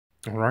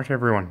Alright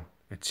everyone,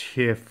 it's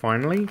here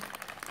finally.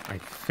 I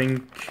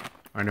think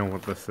I know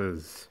what this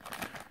is.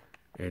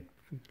 It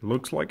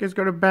looks like it's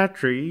got a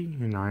battery,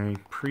 and I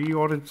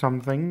pre-ordered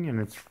something, and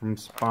it's from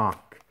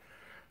Spark.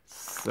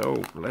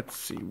 So, let's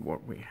see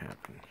what we have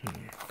in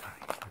here.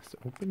 Guys, let's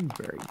open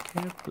very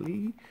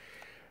carefully.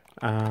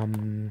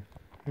 Don't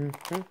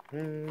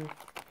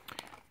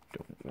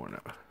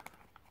want to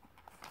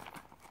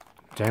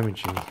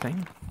damage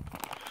anything.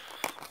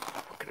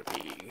 Could it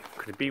be?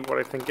 Could it be what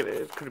I think it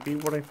is? Could it be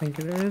what I think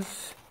it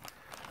is?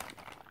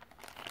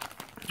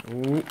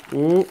 Ooh,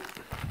 ooh.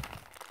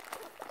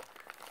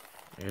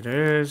 It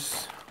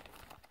is.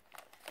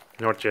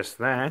 Not just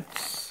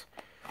that,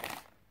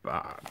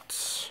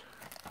 but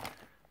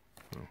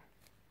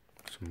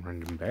some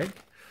random bag.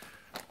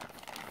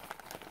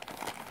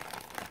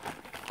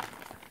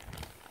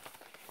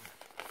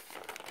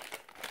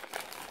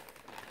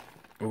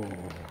 Oh,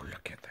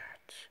 look at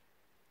that.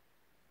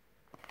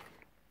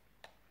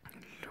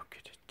 Look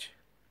at it.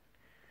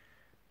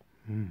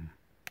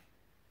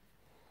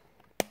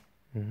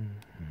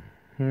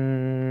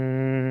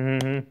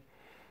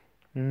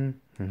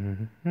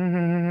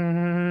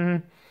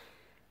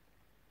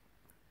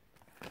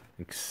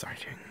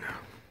 Exciting.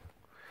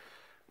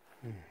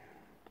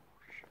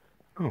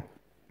 Oh,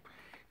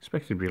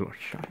 expected to be a lot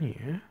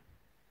shinier.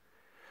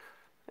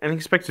 And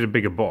expected a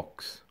bigger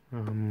box.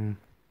 So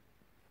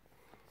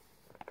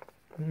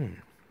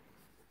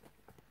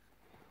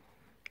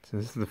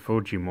this is the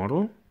 4G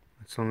model.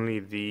 It's only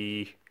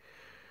the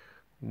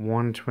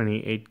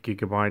 128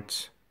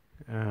 gigabytes.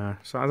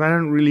 So I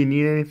don't really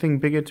need anything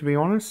bigger, to be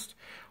honest.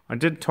 I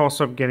did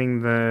toss up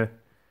getting the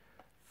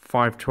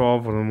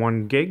 512 or the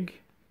 1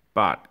 gig,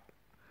 but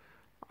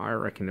I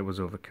reckon it was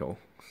overkill,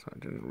 so I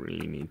didn't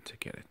really need to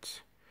get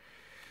it.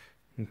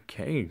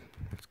 Okay,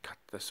 let's cut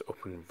this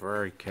open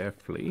very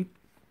carefully.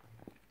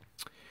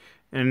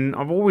 And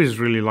I've always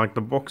really liked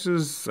the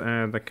boxes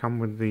that come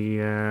with the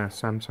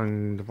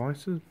Samsung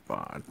devices,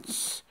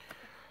 but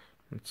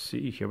let's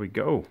see, here we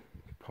go.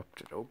 Popped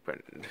it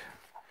open.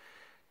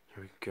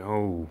 Here we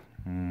go.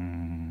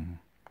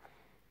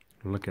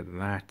 Look at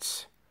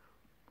that.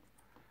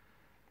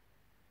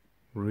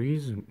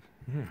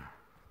 Yeah.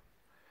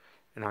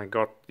 And I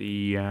got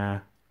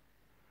the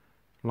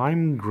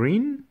lime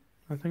green.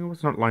 I think it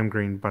was not lime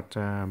green, but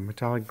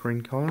metallic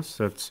green color.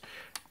 So it's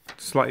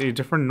slightly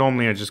different.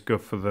 Normally I just go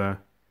for the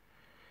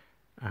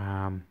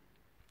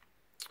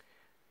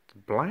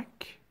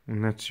black,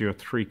 and that's your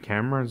 3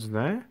 cameras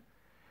there.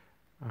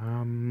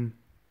 Kind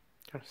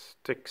of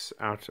sticks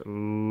out a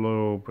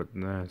little bit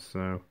there, so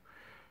I'm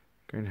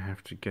going to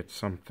have to get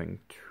something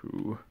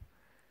to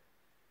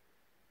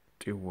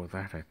deal with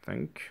that, I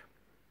think.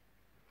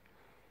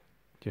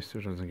 Just so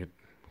it doesn't get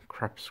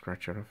crap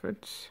scratch out of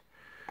it.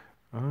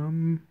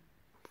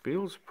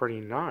 Feels pretty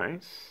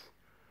nice.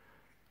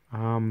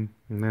 And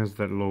there's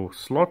that little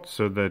slot,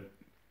 so that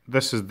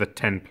this is the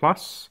 10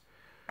 plus.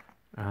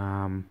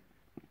 There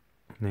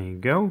you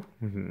go.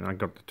 I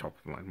got the top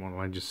of the line model.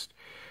 I just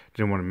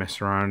didn't want to mess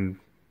around.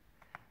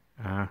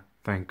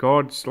 Thank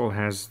God, still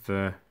has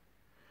the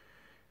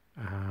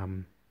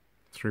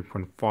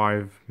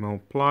 3.5mm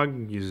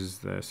plug. Uses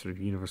the sort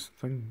of universal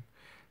thing.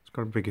 It's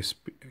got a bigger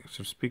sort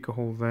of speaker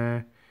hole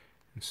there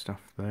and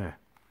stuff there.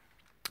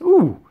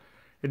 Ooh,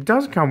 it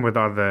does come with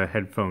other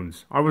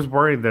headphones. I was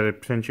worried that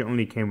it potentially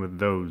only came with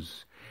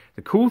those.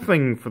 The cool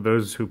thing for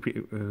those who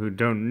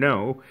don't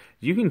know,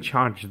 you can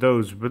charge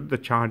those with the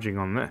charging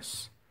on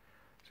this.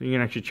 So you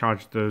can actually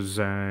charge those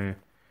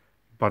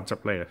buds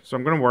up later. So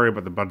I'm going to worry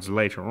about the buds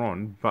later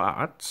on,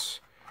 but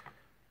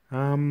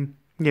yeah,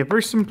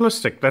 very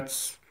simplistic.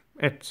 That's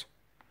it.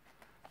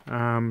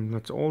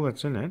 That's all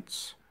that's in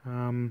it.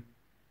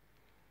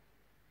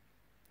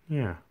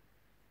 Yeah.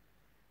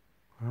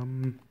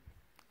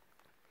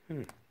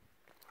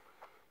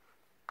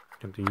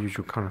 Got the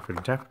usual kind of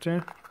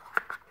adapter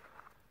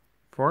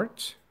for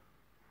it,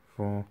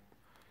 for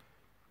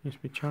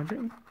USB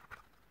charging.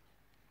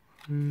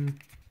 And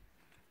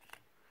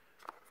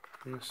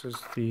this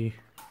is the,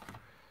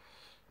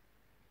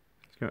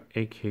 it's got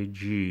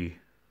AKG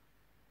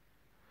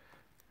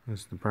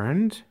as the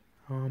brand.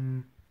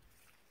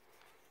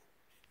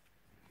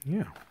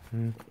 Yeah.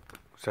 Is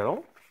that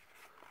all?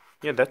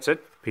 Yeah, that's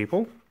it,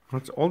 people.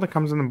 That's all that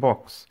comes in the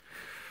box.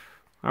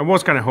 I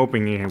was kind of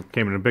hoping it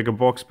came in a bigger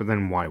box, but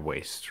then why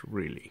waste,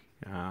 really?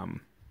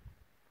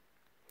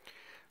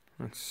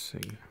 Let's see.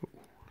 Ooh,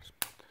 let's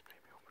put this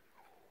baby open.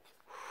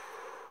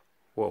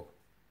 Whoa.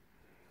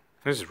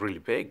 This is really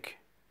big.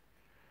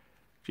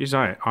 Geez,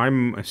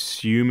 I'm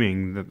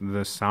assuming that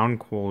the sound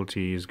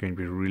quality is going to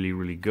be really,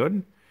 really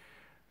good,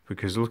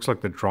 because it looks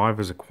like the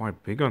drivers are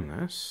quite big on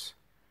this.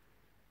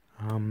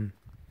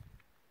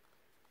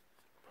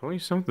 Probably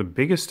some of the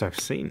biggest I've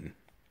seen.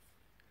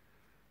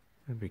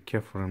 I'd be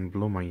careful and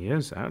blow my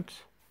ears out.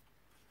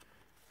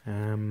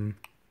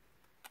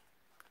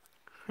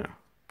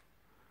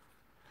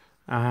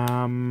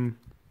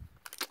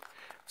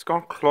 It's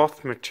got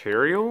cloth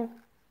material.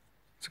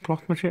 It's a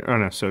cloth material. Oh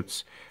no, so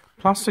it's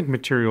plastic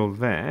material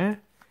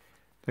there.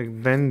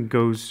 That then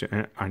goes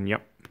and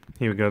yep,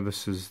 here we go.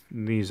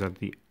 These are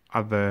the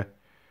other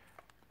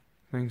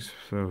things.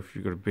 So if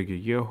you've got a bigger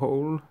ear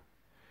hole,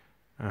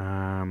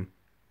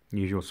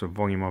 usual sort of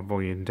volume up,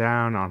 volume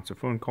down, answer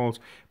phone calls.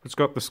 But it's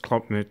got this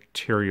cloth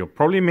material.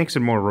 Probably makes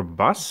it more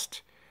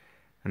robust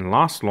and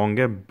last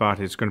longer, but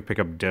it's going to pick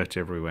up dirt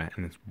everywhere,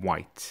 and it's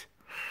white.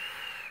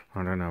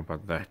 I don't know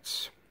about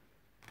that.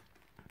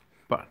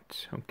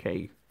 But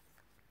okay.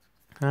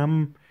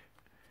 Then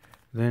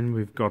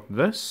we've got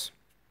this.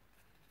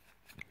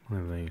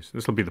 One of these.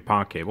 This will be the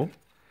power cable.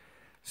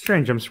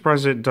 Strange. I'm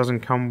surprised it doesn't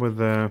come with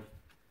the.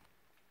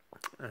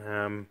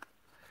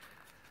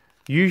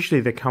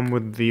 Usually they come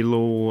with the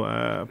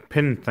little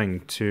pin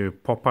thing to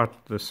pop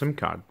out the SIM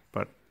card,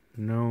 but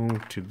no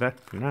to that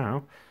for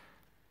now.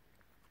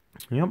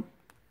 Yep.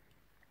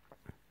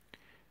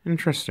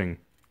 Interesting.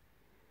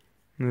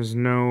 There's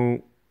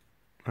no.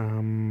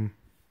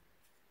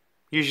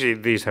 Usually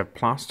these have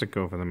plastic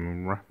over them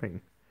and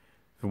wrapping.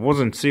 If it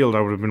wasn't sealed,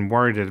 I would have been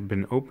worried it had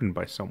been opened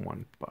by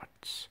someone,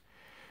 but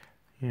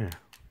yeah.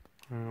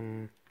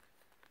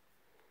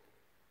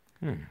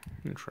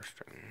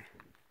 Interesting.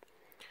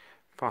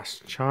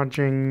 Fast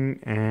charging,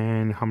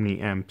 and how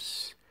many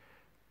amps?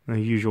 The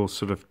usual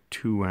sort of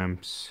 2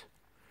 amps.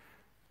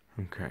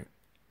 Okay.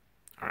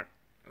 Alright,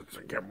 let's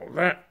cable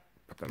that.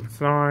 Put that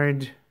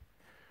aside.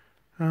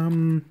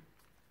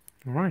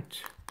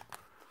 Alright.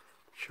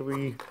 Shall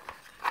we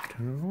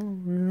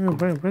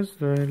where's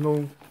the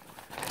little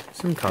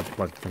SIM card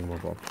plug thing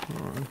we've got?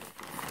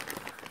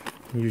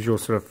 Usual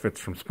sort of fits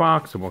from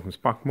Spark, so welcome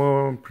Spark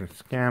mode, print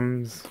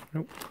scams.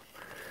 Nope.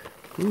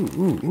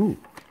 Ooh.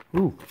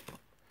 Oh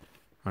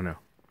no.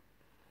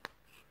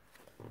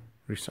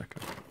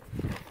 Recycle.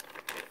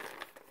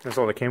 That's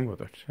all that came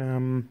with it.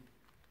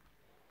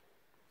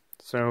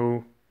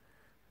 So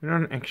we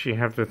don't actually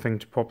have the thing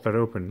to pop that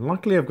open.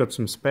 Luckily I've got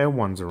some spare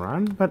ones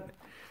around, but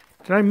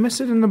did I miss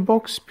it in the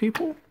box,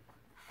 people?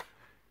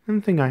 I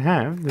don't think I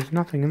have. There's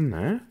nothing in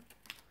there.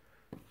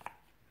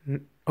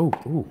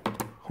 Oh,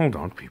 hold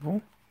on,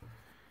 people.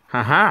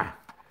 Haha!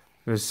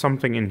 There's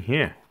something in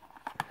here.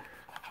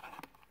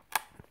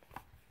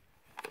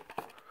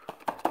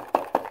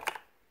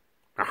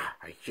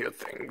 I hear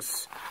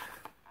things.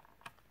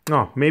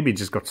 Oh, maybe it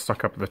just got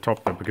stuck up at the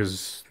top there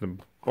because the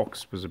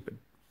box was a bit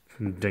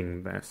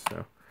dinged there,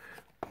 so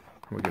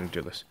we're going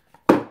to do this.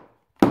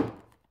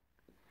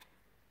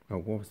 Oh,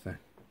 what was that?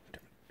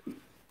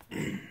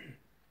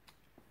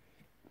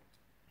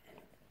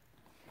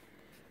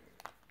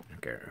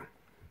 Okay.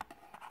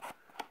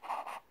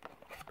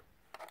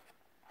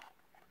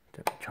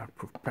 The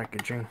childproof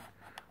packaging.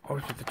 Oh,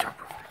 is it the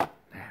childproof?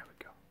 There we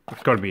go.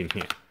 It's got to be in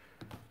here.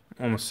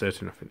 Almost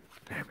certain of it.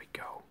 There we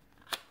go.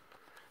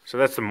 So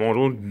that's the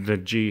model, the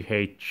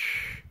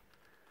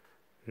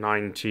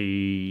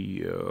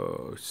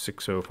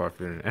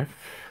GH90605F.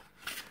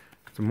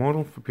 The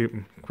model for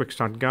people. Quick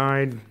start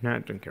guide. Nah,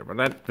 don't care about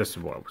that. This is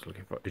what I was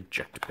looking for.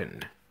 Eject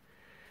pin.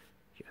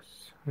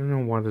 Yes. I don't know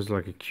why there's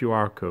like a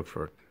QR code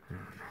for it. I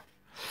don't know.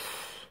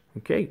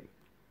 Okay.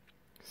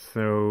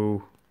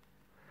 So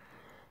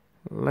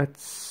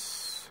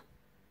let's.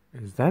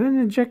 Is that an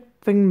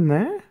eject thing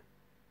there?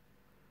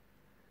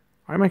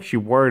 I'm actually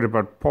worried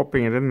about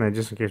popping it in there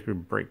just in case we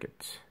break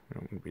it. I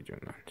don't want to be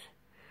doing that.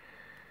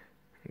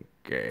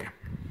 Okay.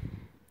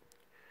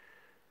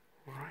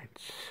 Alright.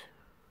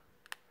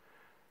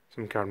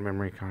 SIM card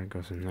memory card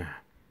goes in there.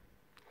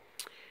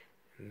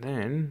 And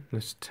then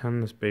let's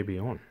turn this baby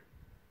on.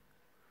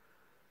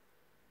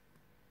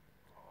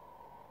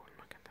 Oh,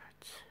 look at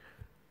that.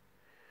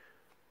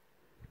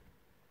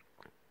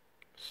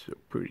 So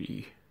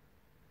pretty.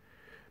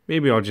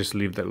 Maybe I'll just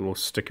leave that little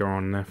sticker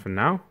on there for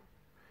now.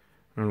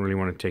 I don't really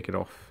want to take it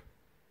off.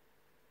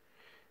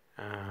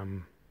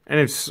 And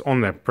it's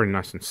on there pretty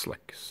nice and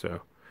slick,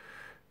 so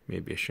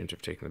maybe I shouldn't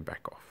have taken the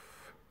back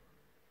off.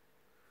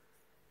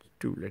 Let's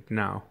do it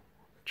now.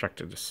 Check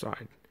to the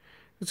side.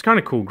 It's kind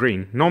of cool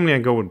green. Normally I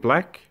go with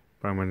black,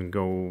 but I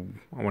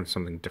want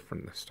something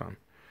different this time.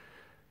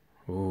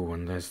 Oh,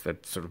 and there's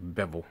that sort of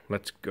bevel.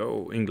 Let's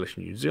go English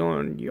New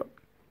Zealand. Yep.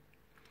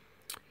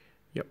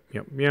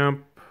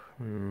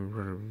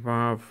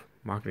 Above.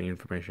 Marketing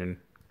information.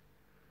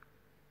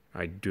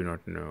 I do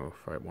not know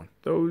if I want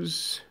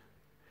those.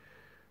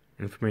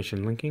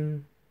 Information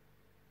linking.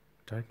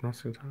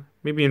 Diagnostic data.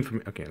 Maybe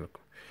okay, look.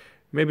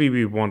 Maybe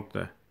we want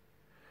the.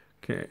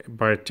 Okay,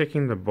 by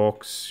ticking the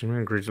box, you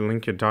agree to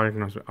link your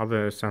diagnosis with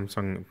other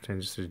Samsung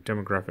changes to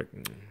demographic.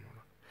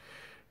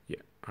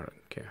 Yeah, I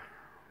don't care.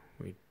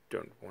 We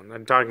don't want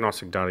that.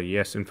 Diagnostic data,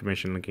 yes.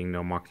 Information linking,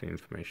 no. Marketing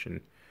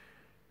information.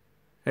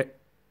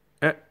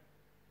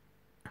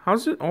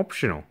 How's it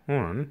optional?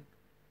 Hold on.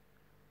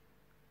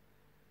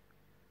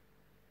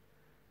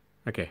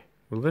 Okay,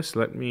 will this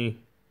let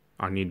me...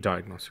 I need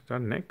diagnostic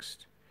data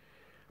next.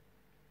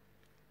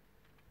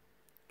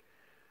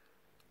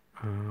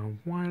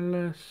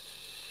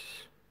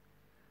 Wireless.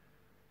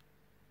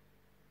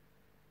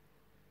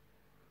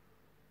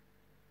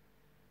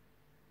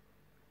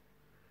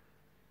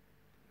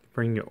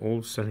 Bring your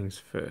old settings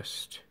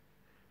first.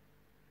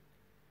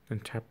 Then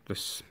tap the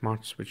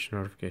smart switch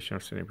notification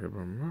of sending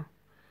people.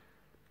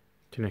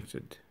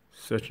 Connected.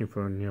 Searching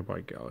for a nearby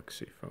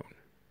Galaxy phone.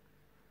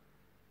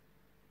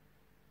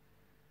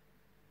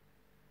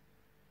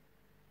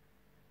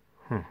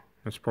 Huh.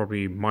 That's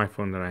probably my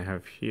phone that I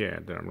have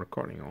here that I'm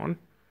recording on.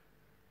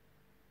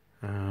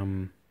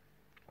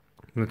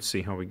 Let's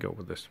see how we go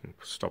with this. We'll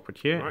stop it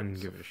here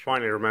and give it a shot.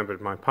 Finally remembered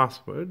my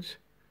passwords.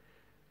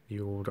 The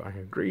old I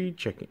agree,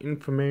 checking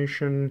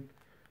information.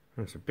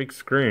 That's a big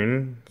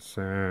screen. It's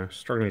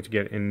struggling to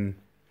get in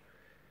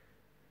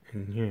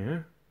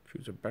here.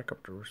 Choose a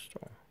backup to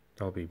restore.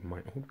 That'll be my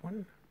old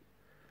one.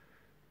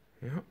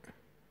 Yeah.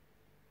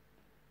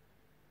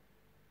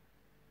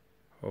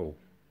 Oh.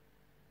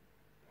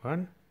 What?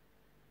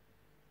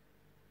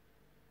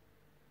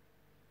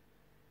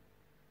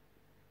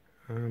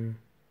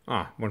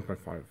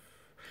 1.5.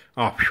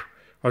 Oh, phew.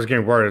 I was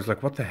getting worried. I was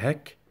like, what the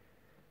heck?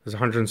 There's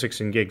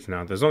 116 gigs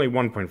now. There's only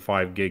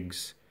 1.5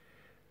 gigs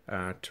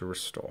to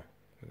restore.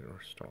 I'm going to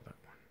restore that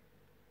one.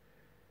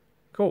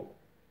 Cool.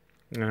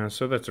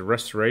 So that's a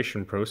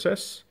restoration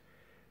process.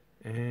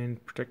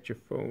 And protect your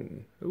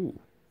phone. Ooh,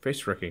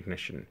 face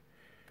recognition.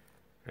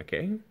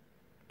 Okay.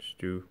 Let's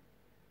do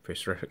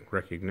face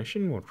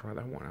recognition. We'll try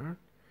that one out.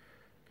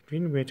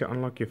 Convenient way to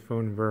unlock your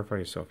phone and verify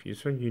yourself. You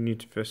need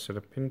to first set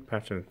a pin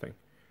pattern thing.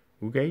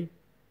 Okay.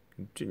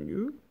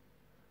 Continue.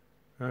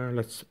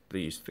 Let's set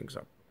these things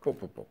up.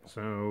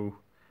 So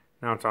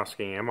now it's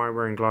asking, am I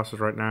wearing glasses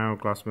right now?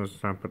 Glasses,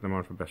 time put them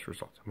on for best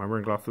results. Am I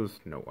wearing glasses?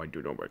 No, I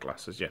do not wear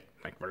glasses yet,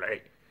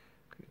 thankfully.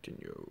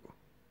 Continue.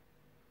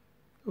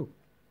 Oh,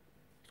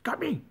 it's got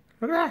me.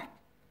 Look at that.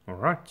 All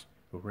right,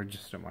 we'll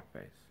register my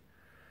face.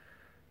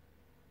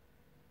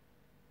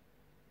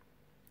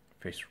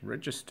 Face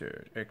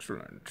registered.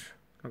 Excellent.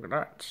 Look at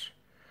that.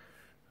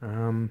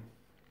 Oh,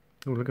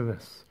 look at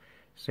this.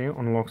 Stay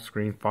on lock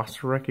screen,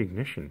 faster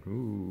recognition.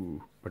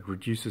 Ooh, but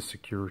reduces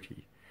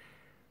security.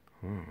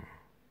 Oh.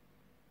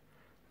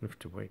 Lift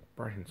to wait,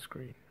 brighten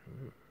screen.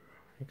 Ooh,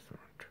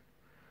 excellent.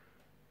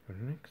 Go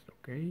to next,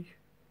 okay.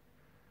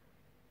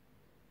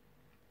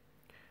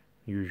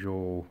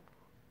 Usual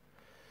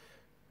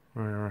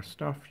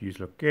stuff. Use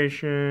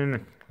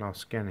location. Allow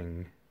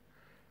scanning.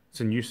 It's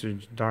in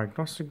usage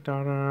diagnostic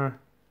data.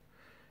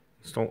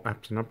 Install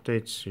apps and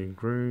updates. You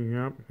agree?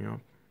 Yep.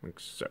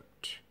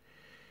 Accept.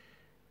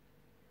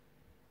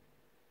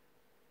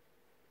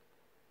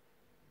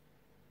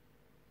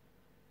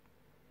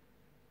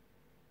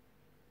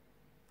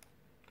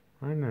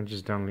 Right, now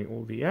just download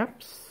all the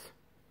apps.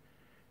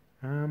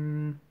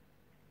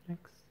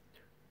 Next.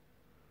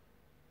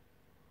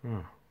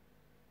 Oh.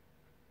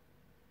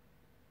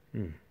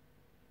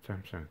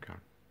 Samsung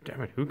account.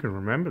 Damn it, who can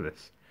remember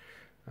this?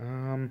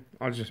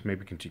 I'll just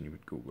maybe continue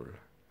with Google.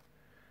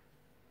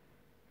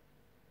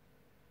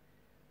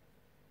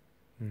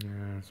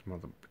 Some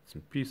other bits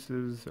and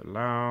pieces.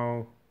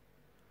 Allow.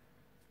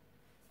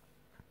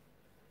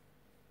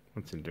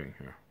 What's it doing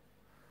here?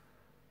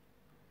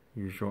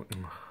 Usual.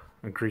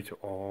 Agree to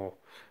all.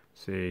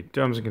 Say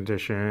terms and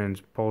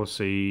conditions,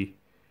 policy,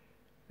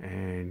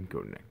 and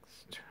go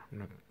next. I'm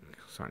not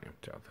signing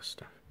up to other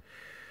stuff.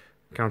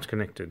 Accounts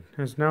connected.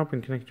 Has now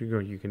been connected to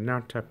Google. You can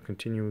now tap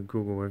continue with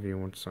Google wherever you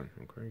want to sign.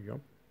 Okay, yep.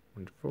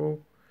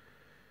 Wonderful.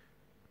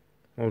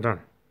 All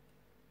done.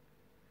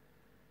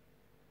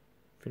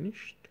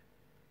 Finished.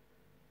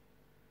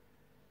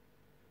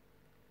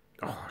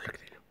 Oh, look,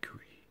 they look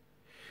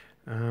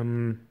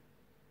gooey.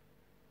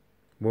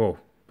 Whoa,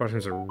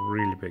 buttons are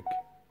really big.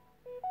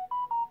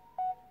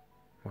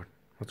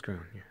 What's going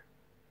on here?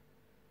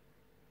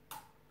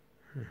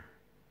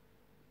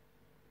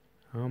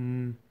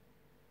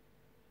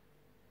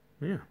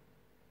 Yeah. Yeah.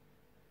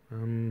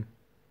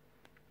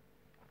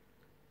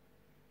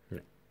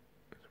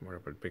 Let's worry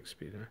about big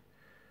speed, huh?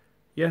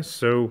 Yes,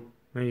 so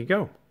there you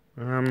go.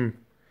 You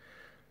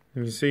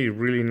can see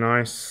really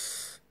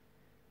nice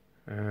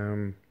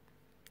all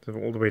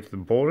the way to the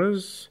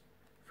borders.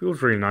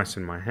 Feels really nice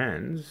in my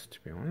hands, to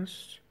be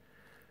honest.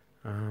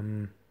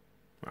 Damn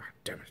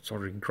it, it's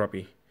already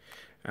grubby.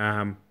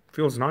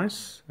 Feels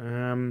nice.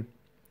 And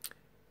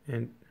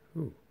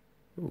ooh,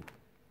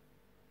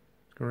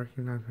 it's gonna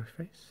recognize my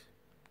face.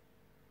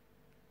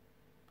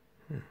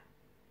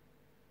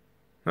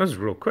 That was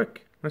real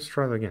quick. Let's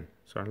try that again.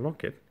 So I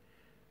lock it,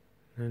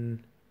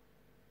 then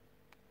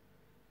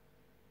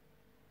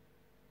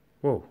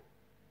whoa,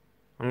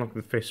 unlock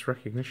the face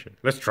recognition.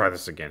 Let's try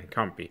this again. It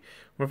can't be.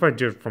 What if I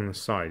do it from the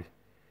side?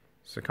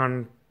 So I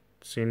can't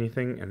see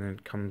anything, and then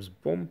it comes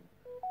boom.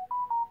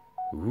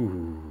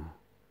 Ooh.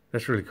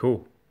 That's really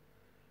cool.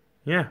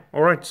 Yeah,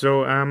 alright,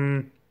 so,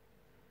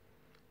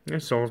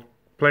 so I'll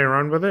play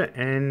around with it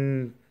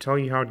and tell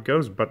you how it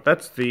goes, but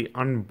that's the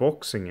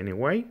unboxing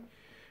anyway.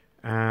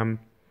 Then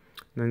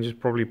just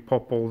probably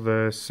pop all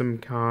the SIM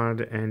card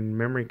and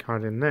memory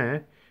card in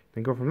there,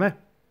 then go from there.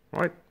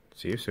 Alright,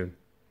 see you soon.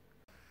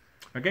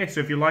 Okay, so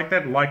if you like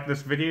that, like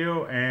this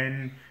video,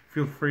 and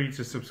feel free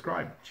to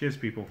subscribe. Cheers,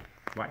 people.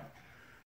 Bye.